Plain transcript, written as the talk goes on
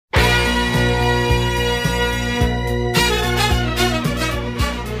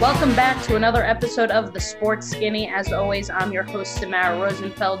Welcome back to another episode of The Sports Skinny. As always, I'm your host, Samara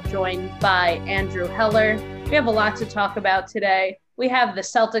Rosenfeld, joined by Andrew Heller. We have a lot to talk about today. We have the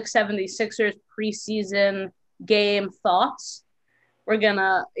Celtics 76ers preseason game thoughts. We're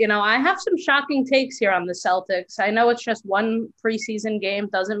gonna, I have some shocking takes here on the Celtics. I know it's just one preseason game,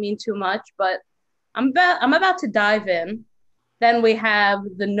 doesn't mean too much, but I'm about to dive in. Then we have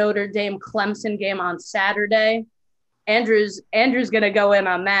the Notre Dame Clemson game on Saturday. Andrew's going to go in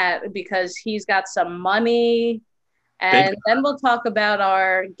on that because he's got some money. And then we'll talk about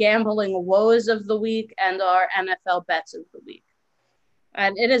our gambling woes of the week and our NFL bets of the week.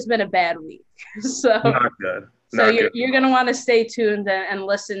 And it has been a bad week. Not good. You're going to want to stay tuned and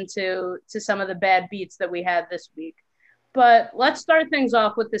listen to some of the bad beats that we had this week. But let's start things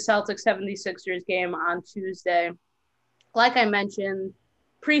off with the Celtics 76ers game on Tuesday. Like I mentioned,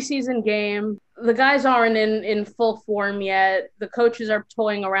 preseason game. The guys aren't in full form yet. The coaches are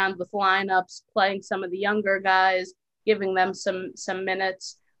toying around with lineups, playing some of the younger guys, giving them some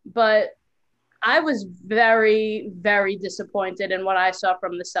minutes. But I was very, very disappointed in what I saw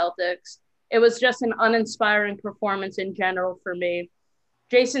from the Celtics. It was just an uninspiring performance in general for me.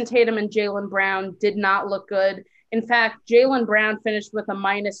 Jason Tatum and Jaylen Brown did not look good. In fact, Jaylen Brown finished with a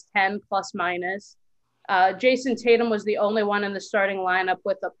 -10 plus minus. Jason Tatum was the only one in the starting lineup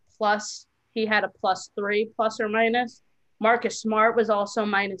with a plus. He had a +3, plus or minus. Marcus Smart was also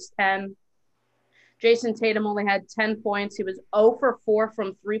 -10. Jason Tatum only had 10 points. He was 0 for 4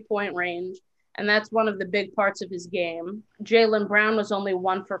 from three-point range, and that's one of the big parts of his game. Jaylen Brown was only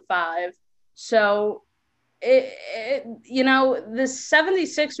 1 for 5. So, the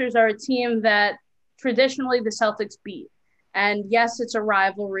 76ers are a team that traditionally the Celtics beat. And yes, it's a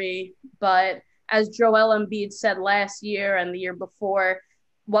rivalry, but as Joel Embiid said last year and the year before,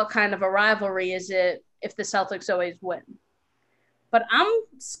 what kind of a rivalry is it if the Celtics always win? But I'm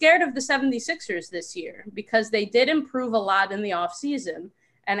scared of the 76ers this year because they did improve a lot in the offseason,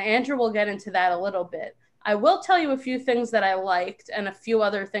 and Andrew will get into that a little bit. I will tell you a few things that I liked and a few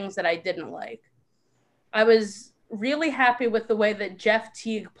other things that I didn't like. I was really happy with the way that Jeff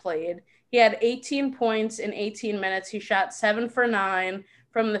Teague played. He had 18 points in 18 minutes. He shot 7 for 9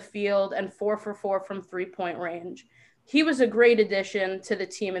 from the field and 4 for 4 from three-point range. He was a great addition to the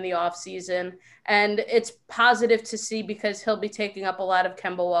team in the offseason, and it's positive to see because he'll be taking up a lot of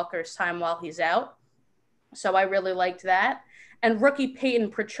Kemba Walker's time while he's out. So I really liked that. And rookie Peyton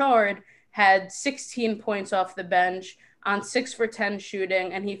Pritchard had 16 points off the bench on 6 for 10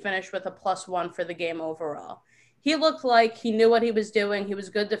 shooting, and he finished with a +1 for the game overall. He looked like he knew what he was doing. He was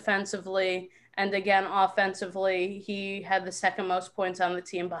good defensively, and again, offensively, he had the second most points on the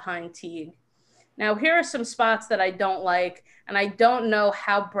team behind Teague. Now, here are some spots that I don't like, and I don't know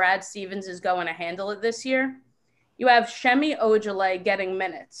how Brad Stevens is going to handle it this year. You have Shemi Ojale getting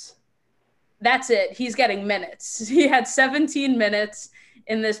minutes. That's it. He's getting minutes. He had 17 minutes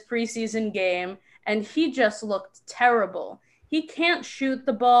in this preseason game, and he just looked terrible. He can't shoot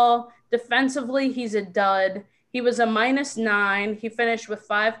the ball. Defensively, he's a dud. He was a -9. He finished with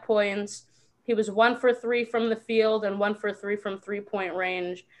 5 points. He was 1 for 3 from the field and 1 for 3 from three-point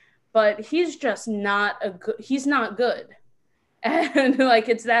range. But he's just he's not good. And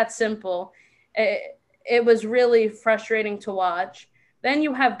it's that simple. It was really frustrating to watch. Then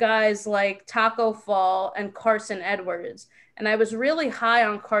you have guys like Taco Fall and Carson Edwards. And I was really high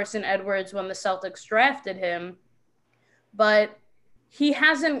on Carson Edwards when the Celtics drafted him. But he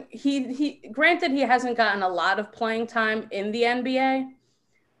hasn't gotten a lot of playing time in the NBA.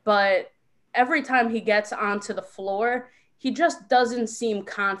 But every time he gets onto the floor, he just doesn't seem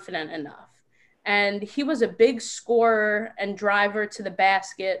confident enough. And he was a big scorer and driver to the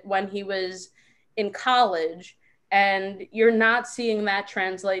basket when he was in college, and you're not seeing that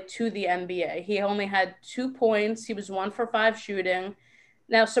translate to the NBA. He only had 2 points. He was 1 for 5 shooting.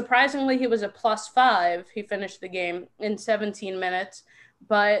 Now, surprisingly, he was a +5. He finished the game in 17 minutes,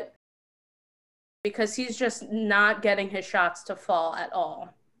 but because he's just not getting his shots to fall at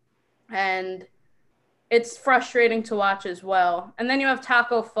all. And it's frustrating to watch as well. And then you have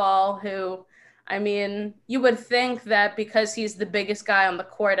Taco Fall, who, you would think that because he's the biggest guy on the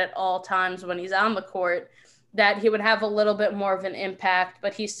court at all times when he's on the court, that he would have a little bit more of an impact,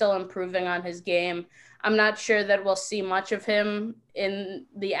 but he's still improving on his game. I'm not sure that we'll see much of him in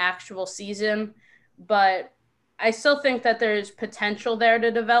the actual season, but I still think that there's potential there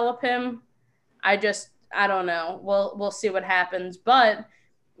to develop him. I don't know. We'll see what happens. But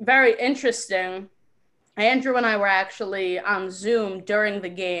very interesting. Andrew and I were actually on Zoom during the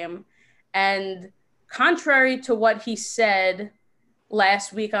game, and contrary to what he said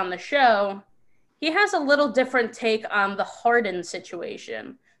last week on the show, he has a little different take on the Harden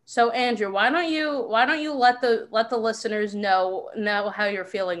situation. So Andrew, why don't you let the listeners know how you're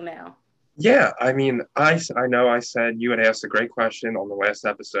feeling now? Yeah, I mean, I know I said you had asked a great question on the last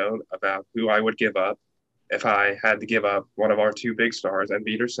episode about who I would give up if I had to give up one of our two big stars,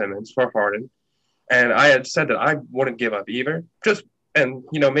 Embiid or Simmons, for Harden. And I had said that I wouldn't give up either. And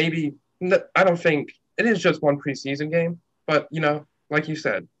maybe I don't think it is just one preseason game, but like you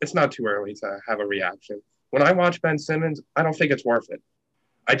said, it's not too early to have a reaction. When I watch Ben Simmons, I don't think it's worth it.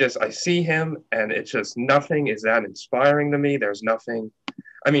 I see him, and it's just nothing is that inspiring to me. There's nothing.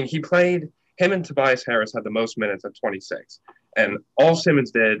 I mean, him and Tobias Harris had the most minutes at 26, and all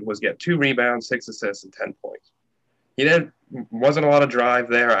Simmons did was get 2 rebounds, 6 assists, and 10 points. He didn't wasn't a lot of drive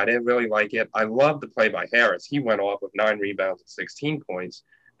there. I didn't really like it. I love the play by Harris. He went off with 9 rebounds and 16 points.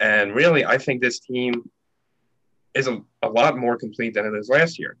 And really, I think this team is a lot more complete than it is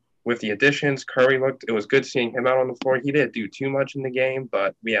last year. With the additions, it was good seeing him out on the floor. He didn't do too much in the game,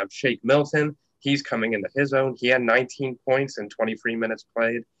 but we have Shake Milton. He's coming into his own. He had 19 points in 23 minutes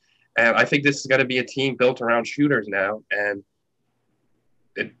played. And I think this is going to be a team built around shooters now. And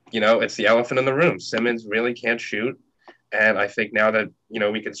it's the elephant in the room. Simmons really can't shoot. And I think now that,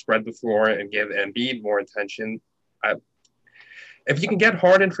 we can spread the floor and give Embiid more attention, if you can get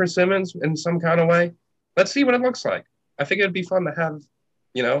Harden for Simmons in some kind of way, let's see what it looks like. I think it'd be fun to have,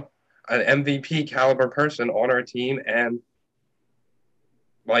 an MVP caliber person on our team. And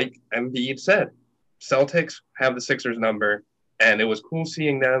like Embiid said, Celtics have the Sixers number, and it was cool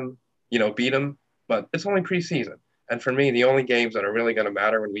seeing them, beat them, but it's only preseason. And for me, the only games that are really going to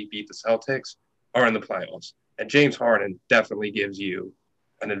matter when we beat the Celtics are in the playoffs. And James Harden definitely gives you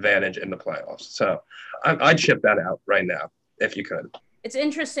an advantage in the playoffs. So I'd ship that out right now if you could. It's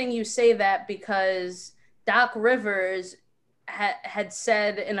interesting you say that because Doc Rivers had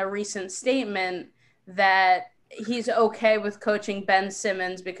said in a recent statement that he's okay with coaching Ben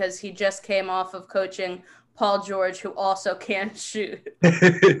Simmons because he just came off of coaching Paul George, who also can't shoot.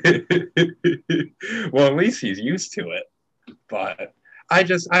 Well, at least he's used to it. But I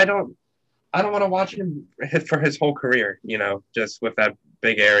don't want to watch him hit for his whole career, just with that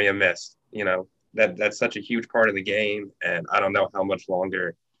big area missed. That's such a huge part of the game, and I don't know how much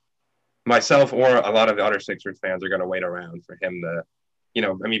longer myself or a lot of the other Sixers fans are going to wait around for him to,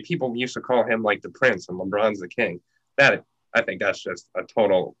 I mean, people used to call him like the prince and LeBron's the king. That I think that's just a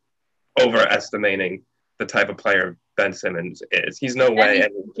total overestimating the type of player Ben Simmons is. He's no way.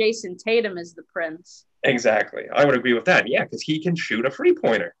 Jason Tatum is the prince. Exactly. I would agree with that. Yeah, because he can shoot a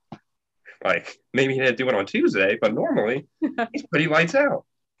 3-pointer. Like, maybe he didn't do it on Tuesday, but normally he's pretty lights out.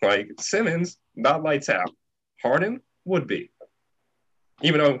 Like, Simmons, not lights out. Harden would be.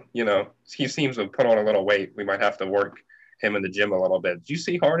 Even though, he seems to have put on a little weight, we might have to work him in the gym a little bit. Did you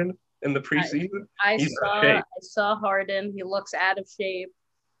see Harden in the preseason? I saw Harden. He looks out of shape.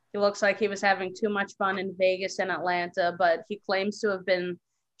 He looks like he was having too much fun in Vegas and Atlanta, but he claims to have been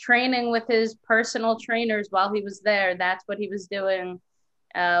training with his personal trainers while he was there. That's what he was doing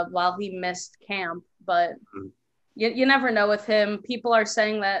while he missed camp. But you never know with him. People are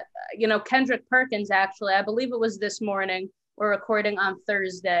saying that, Kendrick Perkins, actually, I believe it was this morning, we're recording on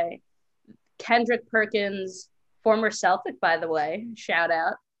Thursday. Kendrick Perkins, former Celtic, by the way, shout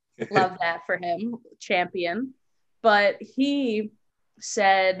out. Love that for him, champion. But he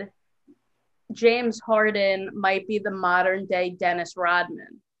said James Harden might be the modern day Dennis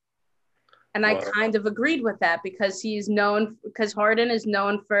Rodman. And I kind of agreed with that because Harden is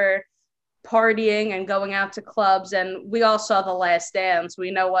known for partying and going out to clubs. And we all saw The Last Dance. We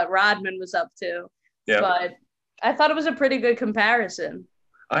know what Rodman was up to. Yeah. But I thought it was a pretty good comparison.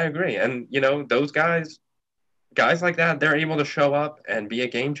 I agree. And, those guys like that, they're able to show up and be a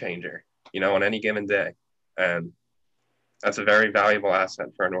game changer, on any given day. And that's a very valuable asset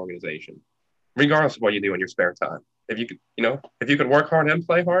for an organization, regardless of what you do in your spare time. If you could work hard and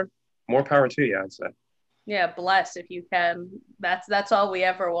play hard, more power to you, I'd say. Yeah, bless if you can. That's all we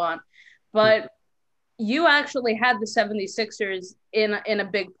ever want. But you actually had the 76ers in a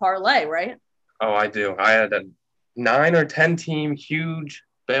big parlay, right? Oh, I do. I had a 9 or 10 team huge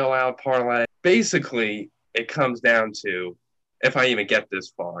bailout parlay. Basically, it comes down to, if I even get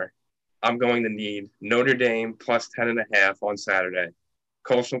this far, I'm going to need Notre Dame plus 10.5 on Saturday,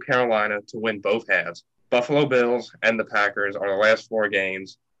 Coastal Carolina to win both halves. Buffalo Bills and the Packers are the last 4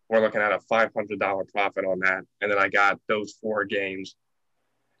 games. We're looking at a $500 profit on that. And then I got those 4 games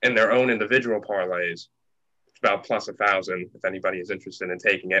in their own individual parlays. It's about plus 1,000 if anybody is interested in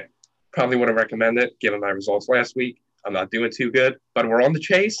taking it. Probably would have recommended it given my results last week. I'm not doing too good, but we're on the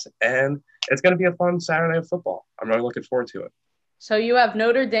chase, and it's going to be a fun Saturday of football. I'm really looking forward to it. So you have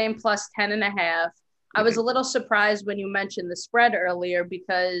Notre Dame plus 10.5. I was a little surprised when you mentioned the spread earlier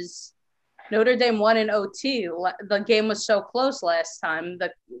because Notre Dame won in OT. The game was so close the last time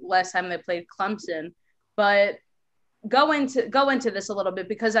they played Clemson. But go into this a little bit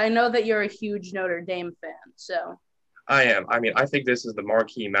because I know that you're a huge Notre Dame fan. So I am. I mean, I think this is the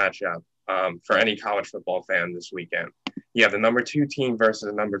marquee matchup for any college football fan this weekend. You have the number 2 team versus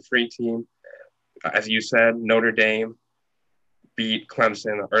the number 3 team. As you said, Notre Dame beat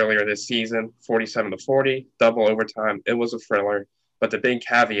Clemson earlier this season, 47-40, double overtime. It was a thriller. But the big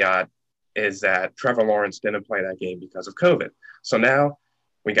caveat is that Trevor Lawrence didn't play that game because of COVID. So now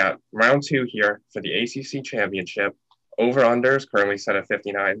we got round 2 here for the ACC championship. Over-under is currently set at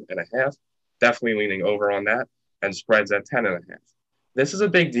 59.5. Definitely leaning over on that. And spreads at 10.5. This is a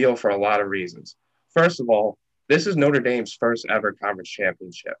big deal for a lot of reasons. First of all, this is Notre Dame's first ever conference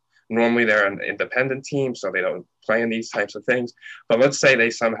championship. Normally they're an independent team, so they don't play in these types of things. But let's say they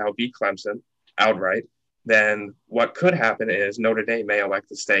somehow beat Clemson outright, then what could happen is Notre Dame may elect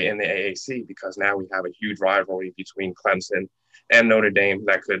to stay in the AAC because now we have a huge rivalry between Clemson and Notre Dame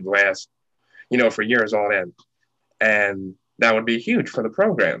that could last, for years on end. And that would be huge for the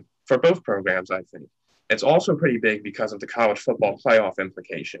program, for both programs, I think. It's also pretty big because of the college football playoff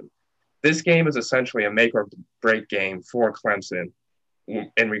implication. This game is essentially a make or break game for Clemson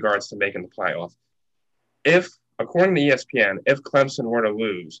in regards to making the playoff. According to ESPN, if Clemson were to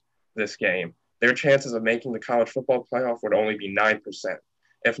lose this game, their chances of making the college football playoff would only be 9%.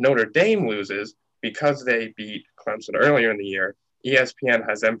 If Notre Dame loses, because they beat Clemson earlier in the year, ESPN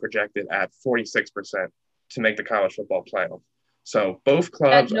has them projected at 46% to make the college football playoff. So both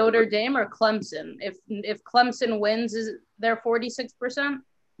clubs. At Notre Dame or Clemson? If Clemson wins, is there 46%?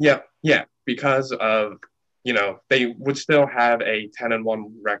 Yeah, because of they would still have a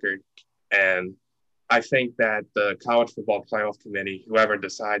 10-1 record, and I think that the college football playoff committee, whoever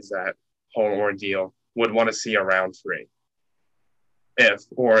decides that whole ordeal, would want to see a round 3. If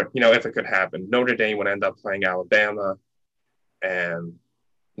it could happen, Notre Dame would end up playing Alabama, and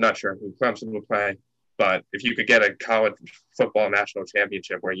not sure who Clemson would play. But if you could get a college football national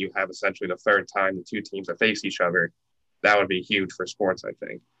championship where you have essentially the third time the 2 teams that face each other, that would be huge for sports, I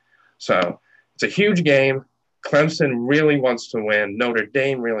think. So it's a huge game. Clemson really wants to win. Notre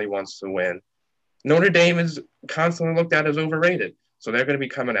Dame really wants to win. Notre Dame is constantly looked at as overrated, so they're going to be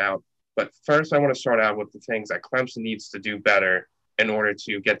coming out. But first, I want to start out with the things that Clemson needs to do better in order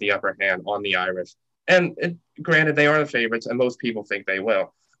to get the upper hand on the Irish. And granted, they are the favorites, and most people think they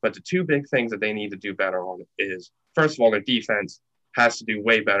will. But the 2 big things that they need to do better on is, first of all, their defense has to do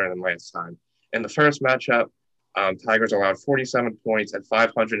way better than last time. In the first matchup, Tigers allowed 47 points and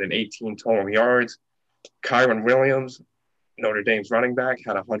 518 total yards. Kyron Williams, Notre Dame's running back,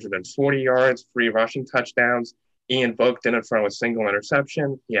 had 140 yards, 3 rushing touchdowns. Ian Book didn't throw a single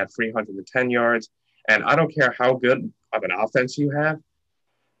interception. He had 310 yards. And I don't care how good of an offense you have,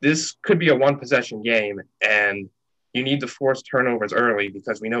 this could be a 1-possession game, and you need to force turnovers early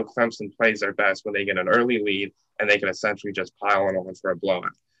because we know Clemson plays their best when they get an early lead and they can essentially just pile it on for a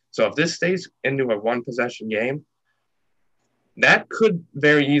blowout. So if this stays into a 1-possession game, that could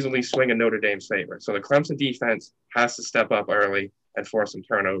very easily swing in Notre Dame's favor. So the Clemson defense has to step up early and force some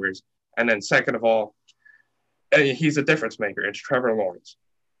turnovers. And then second of all, he's a difference maker. It's Trevor Lawrence.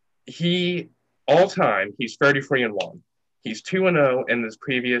 All-time, he's 33-1. He's 2-0 in his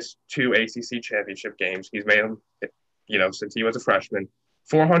previous 2 ACC championship games. He's made them, since he was a freshman,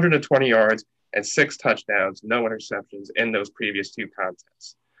 420 yards and 6 touchdowns, no interceptions in those previous 2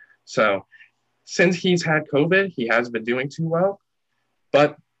 contests. So since he's had COVID, he hasn't been doing too well.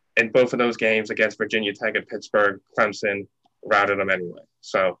 But in both of those games against Virginia Tech and Pittsburgh, Clemson routed them anyway.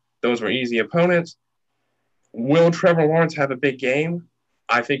 So those were easy opponents. Will Trevor Lawrence have a big game?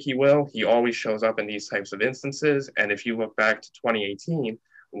 I think he will. He always shows up in these types of instances. And if you look back to 2018,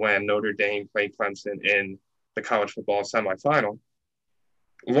 when Notre Dame played Clemson in the college football semifinal,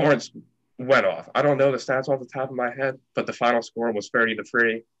 Lawrence went off. I don't know the stats off the top of my head, but the final score was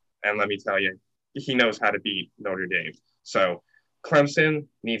 30-3. And let me tell you, he knows how to beat Notre Dame. So Clemson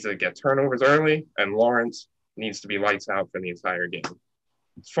needs to get turnovers early, and Lawrence needs to be lights out for the entire game.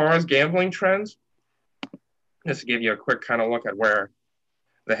 As far as gambling trends, just to give you a quick kind of look at where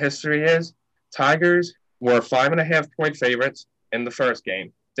the history is, Tigers were 5.5-point favorites in the first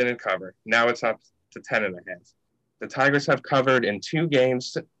game, didn't cover. Now it's up to 10.5. The Tigers have covered in 2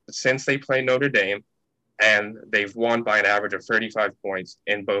 games since they played Notre Dame, and they've won by an average of 35 points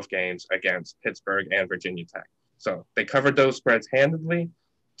in both games against Pittsburgh and Virginia Tech. So they covered those spreads handedly.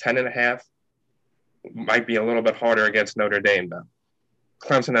 10.5 might be a little bit harder against Notre Dame, though.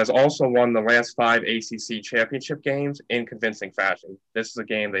 Clemson has also won the last 5 ACC championship games in convincing fashion. This is a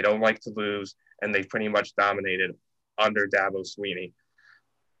game they don't like to lose, and they pretty much dominated under Dabo Swinney.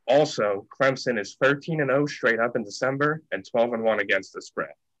 Also, Clemson is 13-0 straight up in December and 12-1 against the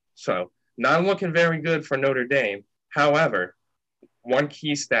spread. So, not looking very good for Notre Dame. However, one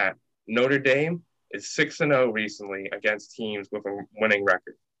key stat, Notre Dame is 6-0 recently against teams with a winning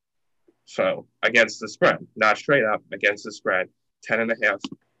record. So, against the spread, not straight up, against the spread, 10.5.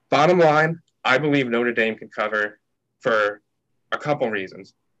 Bottom line, I believe Notre Dame can cover for a couple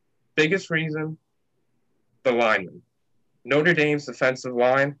reasons. Biggest reason, the linemen. Notre Dame's defensive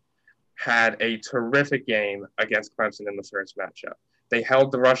line had a terrific game against Clemson in the first matchup. They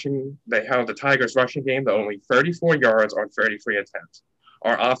held the Tigers' rushing game to only 34 yards on 33 attempts.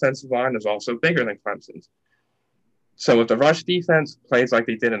 Our offensive line is also bigger than Clemson's. So if the rush defense plays like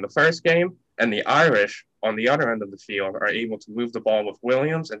they did in the first game, and the Irish on the other end of the field are able to move the ball with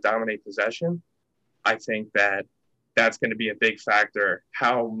Williams and dominate possession, I think that that's going to be a big factor.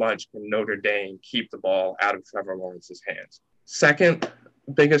 How much can Notre Dame keep the ball out of Trevor Lawrence's hands? Second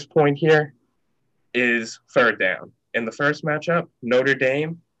biggest point here is third down. In the first matchup, Notre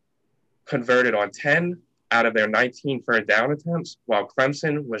Dame converted on 10 out of their 19 third down attempts, while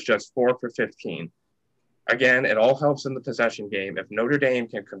Clemson was just 4 for 15. Again, it all helps in the possession game. If Notre Dame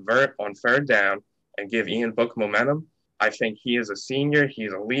can convert on third down and give Ian Book momentum, I think he is a senior.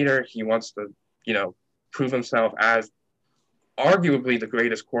 He's a leader. He wants to, prove himself as arguably the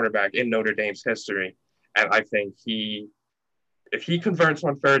greatest quarterback in Notre Dame's history. And I think if he converts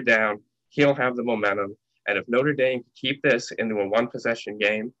on third down, he'll have the momentum. And if Notre Dame can keep this into a one-possession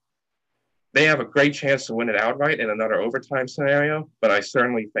game, they have a great chance to win it outright in another overtime scenario, but I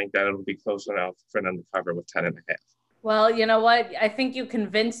certainly think that it'll be close enough for them to cover with 10.5. Well, you know what? I think you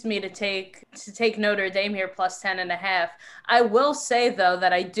convinced me to take Notre Dame here plus 10.5. I will say, though,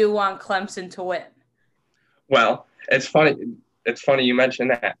 that I do want Clemson to win. Well, it's funny. It's funny you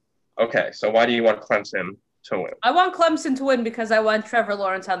mentioned that. Okay, so why do you want Clemson to win? I want Clemson to win because I want Trevor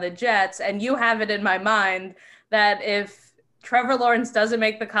Lawrence on the Jets, and you have it in my mind that if Trevor Lawrence doesn't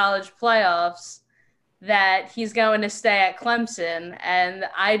make the college playoffs, that he's going to stay at Clemson, and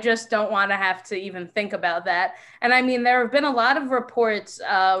I just don't want to have to even think about that. And I mean, there have been a lot of reports.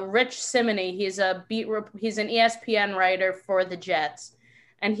 Rich Simony, he's an ESPN writer for the Jets,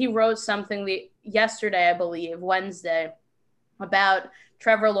 and he wrote something yesterday, I believe, Wednesday, about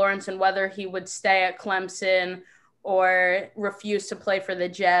Trevor Lawrence and whether he would stay at Clemson or refuse to play for the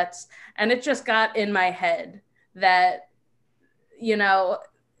Jets. And it just got in my head that,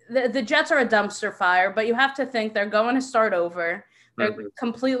 the Jets are a dumpster fire, but you have to think they're going to start over. They're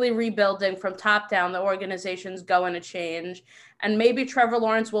completely rebuilding from top down. The organization's going to change. And maybe Trevor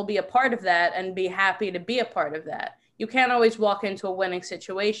Lawrence will be a part of that and be happy to be a part of that. You can't always walk into a winning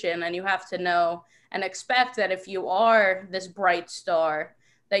situation, and you have to know and expect that if you are this bright star,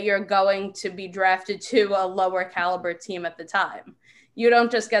 that you're going to be drafted to a lower caliber team at the time. You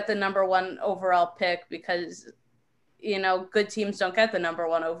don't just get the number 1 overall pick because, good teams don't get the number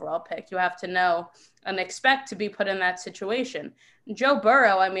 1 overall pick. You have to know and expect to be put in that situation. Joe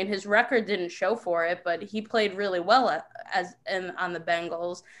Burrow, I mean, his record didn't show for it, but he played really well on the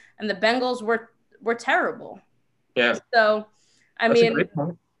Bengals, and the Bengals were terrible. Yeah. So,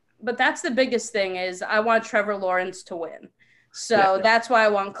 but that's the biggest thing is I want Trevor Lawrence to win. So that's why I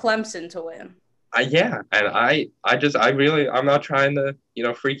want Clemson to win. Yeah. And I'm not trying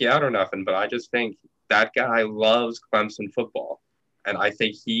to, freak you out or nothing, but I just think that guy loves Clemson football. And I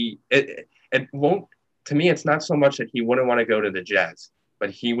think it won't, to me, it's not so much that he wouldn't want to go to the Jets, but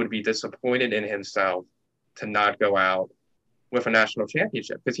he would be disappointed in himself to not go out with a national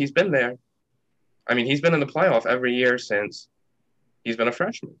championship because he's been there. I mean, he's been in the playoff every year since he's been a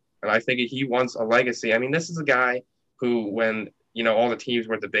freshman. And I think he wants a legacy. I mean, this is a guy who, when, all the teams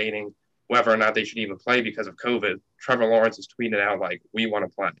were debating whether or not they should even play because of COVID, Trevor Lawrence has tweeted out, like, we want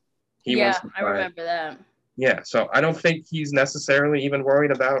to play. He wants to play. I remember that. Yeah, so I don't think he's necessarily even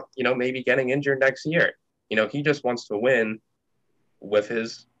worried about, maybe getting injured next year. He just wants to win with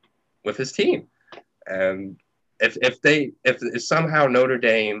his team. And if somehow Notre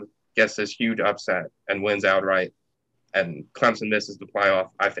Dame gets this huge upset and wins outright and Clemson misses the playoff,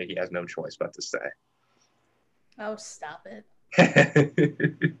 I think he has no choice but to stay. Oh, stop it.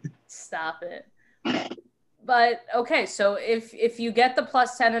 Stop it. But, okay, so if you get the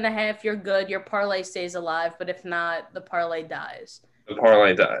plus 10.5, you're good. Your parlay stays alive. But if not, the parlay dies. The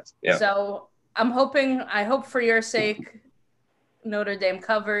parlay dies, yeah. So I hope for your sake, Notre Dame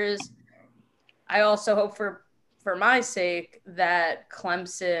covers. I also hope for my sake that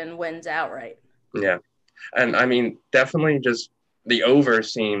Clemson wins outright. Yeah. And, I mean, definitely just the over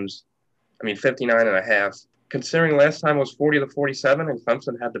seems, 59.5. Considering last time was 40-47 and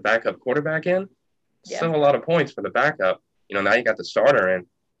Clemson had the backup quarterback in, still a lot of points for the backup. Now you got the starter in.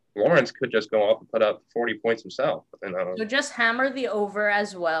 Lawrence could just go off and put up 40 points himself. So just hammer the over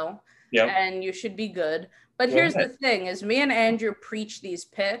as well, and you should be good. But here's the thing, is me and Andrew preach these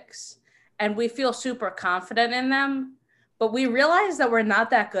picks, and we feel super confident in them, but we realize that we're not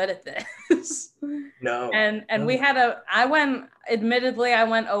that good at this. No. And we had I went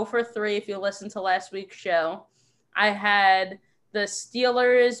 0 for 3 if you listen to last week's show. I had the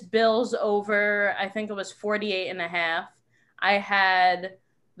Steelers Bills over, I think it was 48.5. I had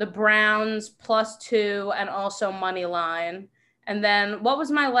the Browns +2 and also money line. And then what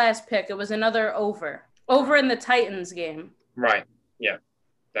was my last pick? It was another over in the Titans game. Right. Yeah,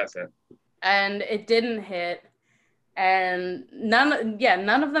 that's it. And it didn't hit. And none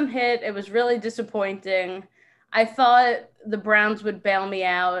of them hit. It was really disappointing. I thought the Browns would bail me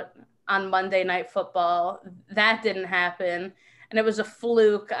out on Monday Night Football. That didn't happen. And it was a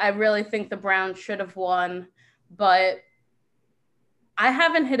fluke. I really think the Browns should have won. But I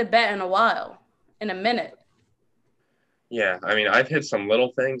haven't hit a bet in a minute. Yeah, I've hit some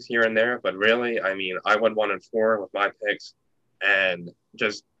little things here and there, but really, I went 1-4 with my picks, and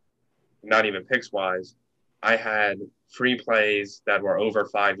just not even picks-wise, I had 3 plays that were over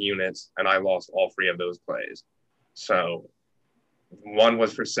 5 units, and I lost all 3 of those plays. So 1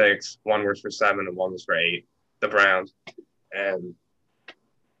 was for 6, 1 was for 7, and 1 was for 8, the Browns. And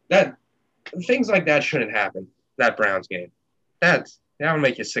things like that shouldn't happen, that Browns game. That'll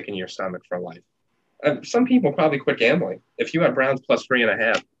make you sick in your stomach for life. Some people probably quit gambling. If you had Browns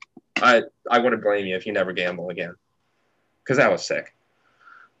 +3.5, I wouldn't blame you if you never gamble again, because that was sick.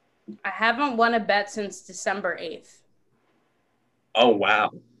 I haven't won a bet since December 8th. Oh,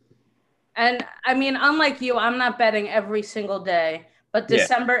 wow. And unlike you, I'm not betting every single day, but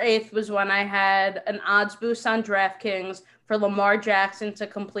December 8th was when I had an odds boost on DraftKings for Lamar Jackson to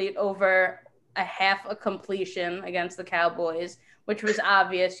complete over a half a completion against the Cowboys, which was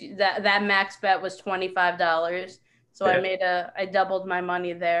obvious. That max bet was $25. So I doubled my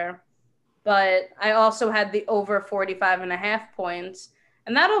money there. But I also had the over 45.5 points,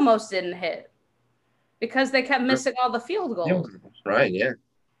 and that almost didn't hit because they kept missing all the field goals. Right, yeah.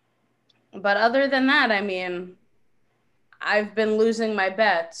 But other than that, I've been losing my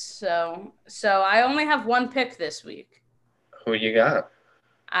bets. So I only have one pick this week. Who you got?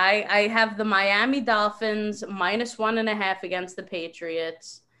 I have the Miami Dolphins -1.5 against the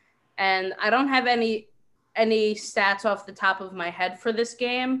Patriots. And I don't have any stats off the top of my head for this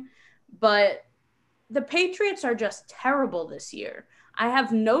game, but the Patriots are just terrible this year. I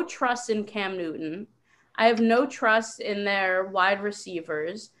have no trust in Cam Newton. I have no trust in their wide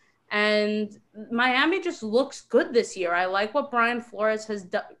receivers. And Miami just looks good this year. I like what Brian Flores has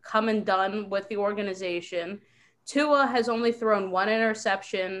come and done with the organization. Tua has only thrown 1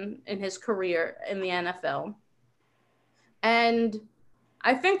 interception in his career in the NFL. And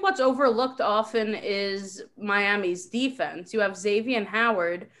I think what's overlooked often is Miami's defense. You have Xavier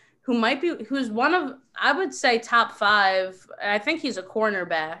Howard, who's one of, I would say, top 5. I think he's a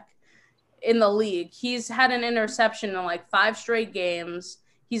cornerback in the league. He's had an interception in like 5 straight games.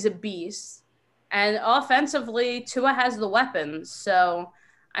 He's a beast. And offensively, Tua has the weapons. So,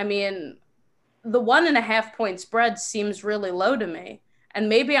 the 1.5 point spread seems really low to me. And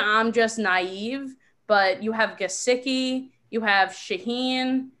maybe I'm just naive, but you have Gesicki, you have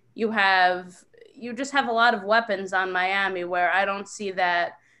Shaheen, you just have a lot of weapons on Miami where I don't see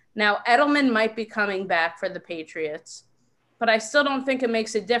that. Now, Edelman might be coming back for the Patriots, but I still don't think it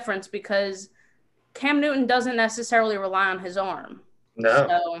makes a difference because Cam Newton doesn't necessarily rely on his arm.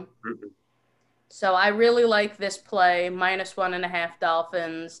 No. So I really like this play, -1.5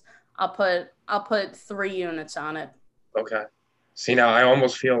 Dolphins. I'll put 3 units on it. Okay. See, now I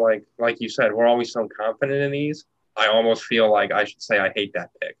almost feel like you said, we're always so confident in these. I almost feel like I should say I hate that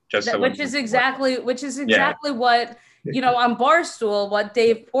pick. Which is exactly what on Barstool, what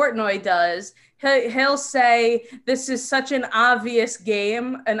Dave Portnoy does. He'll say this is such an obvious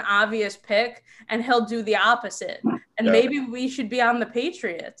game, an obvious pick, and he'll do the opposite. And maybe we should be on the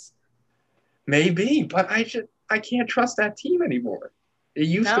Patriots. Maybe, but I can't trust that team anymore. It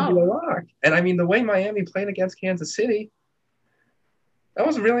used to be a lock. And the way Miami played against Kansas City, that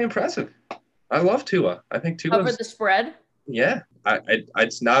was really impressive. I love Tua. I think Tua over the spread. Yeah,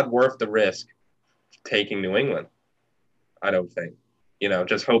 it's not worth the risk taking New England. I don't think.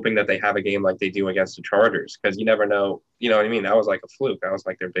 Just hoping that they have a game like they do against the Chargers, because you never know. You know what I mean? That was like a fluke. That was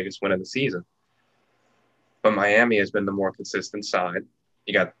like their biggest win of the season. But Miami has been the more consistent side.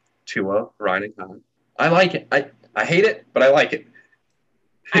 You got Tua, Ryan, and Khan. I like it. I hate it, but I like it.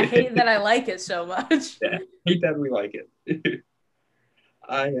 I hate that I like it so much. Yeah, hate that we like it.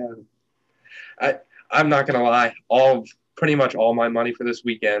 I, uh, I, I'm not gonna lie. Pretty much all my money for this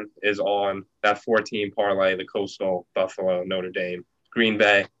weekend is on that 14 parlay, the Coastal, Buffalo, Notre Dame, Green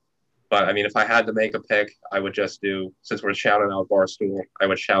Bay. But I mean, if I had to make a pick, I would just do, since we're shouting out Barstool, I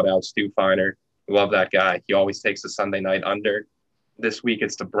would shout out Stu Feiner. Love that guy. He always takes the Sunday night under. This week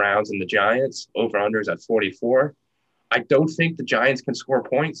it's the Browns and the Giants. Over-unders at 44. I don't think the Giants can score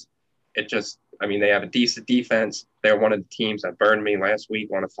points. I mean, they have a decent defense. They're one of the teams that burned me last week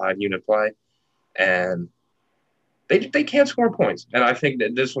on a 5-unit play. And they can't score points. And I think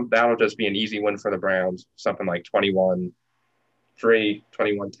that that'll just be an easy win for the Browns, something like 21-3,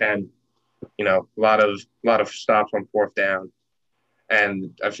 21-10. A lot of stops on fourth down.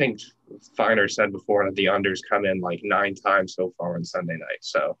 And I think Feiner said before that the unders come in like 9 times so far on Sunday night.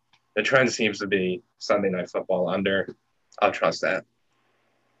 So the trend seems to be Sunday Night Football under. I'll trust that.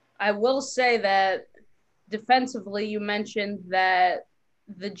 I will say that defensively, you mentioned that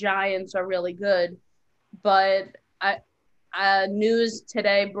the Giants are really good, but news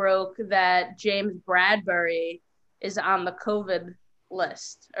today broke that James Bradbury is on the COVID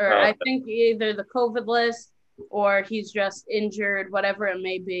list, or I think either the COVID list or he's just injured, whatever it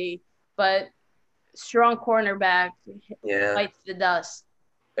may be. But strong cornerback bites the dust.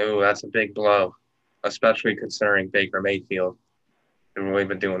 Oh, that's a big blow, especially considering Baker Mayfield, who's really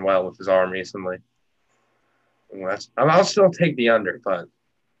been doing well with his arm recently. I'll still take the under, but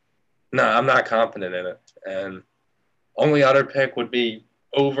no, I'm not confident in it. And only other pick would be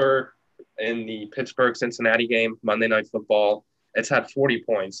over in the Pittsburgh-Cincinnati game, Monday Night Football. It's had 40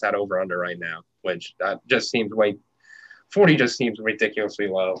 points, that over-under right now, which that just seems 40 just seems ridiculously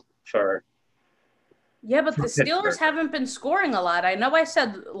low for. Yeah, but the Steelers haven't been scoring a lot. I know I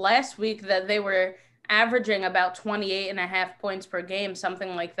said last week that they were averaging about 28.5 points per game,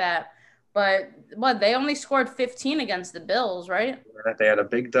 something like that. But they only scored 15 against the Bills, right? They had a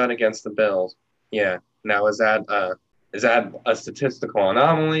big dud against the Bills. Yeah. Now, is that a statistical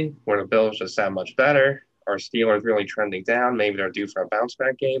anomaly where the Bills just sound much better? Are Steelers really trending down? Maybe they're due for a bounce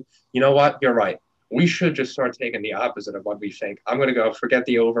back game. You know what? You're right. We should just start taking the opposite of what we think. I'm going to go forget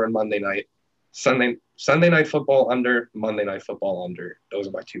the over on Monday night. Sunday Night Football under, Monday Night Football under. Those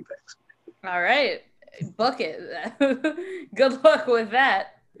are my 2 picks. All right. Book it. Good luck with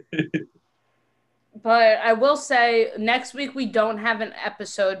that. But I will say next week we don't have an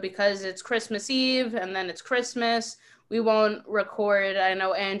episode because it's Christmas Eve and then it's Christmas. We won't record. I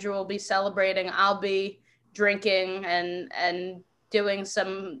know Andrew will be celebrating. I'll be drinking and doing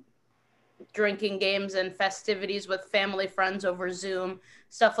some drinking games and festivities with family friends over Zoom,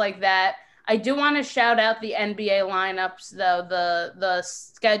 stuff like that. I do want to shout out the NBA lineups, though, the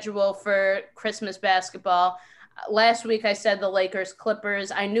schedule for Christmas basketball. Last week I said the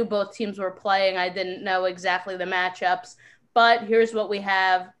Lakers-Clippers. I knew both teams were playing. I didn't know exactly the matchups. But here's what we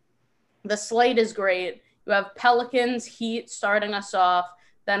have. The slate is great. You have Pelicans, Heat starting us off,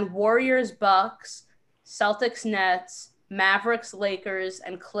 then Warriors, Bucks, Celtics, Nets, Mavericks, Lakers,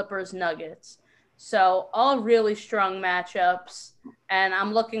 and Clippers, Nuggets. So all really strong matchups, and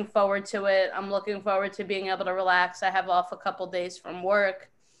I'm looking forward to it. I'm looking forward to being able to relax. I have off a couple days from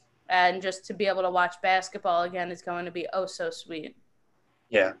work, and just to be able to watch basketball again is going to be oh so sweet.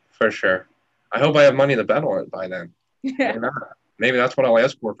 Yeah, for sure. I hope I have money to bet on it by then. Yeah. Maybe that's what I'll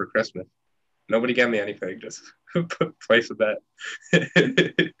ask for Christmas. Nobody get me anything. Just place a bet.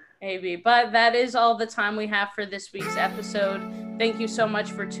 Maybe. But that is all the time we have for this week's episode. Thank you so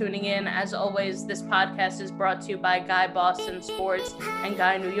much for tuning in. As always, this podcast is brought to you by Guy Boston Sports and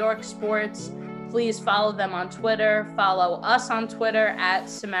Guy New York Sports. Please follow them on Twitter. Follow us on Twitter at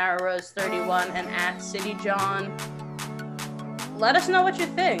SamaraRose31 and at CityJohn. Let us know what you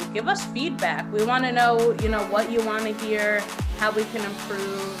think. Give us feedback. We want to know, what you want to hear, how we can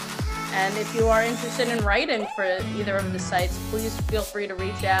improve. And if you are interested in writing for either of the sites, please feel free to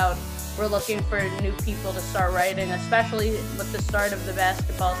reach out. We're looking for new people to start writing, especially with the start of the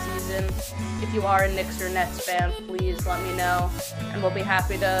basketball season. If you are a Knicks or Nets fan, please let me know, and we'll be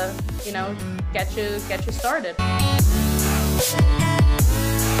happy to, get you started.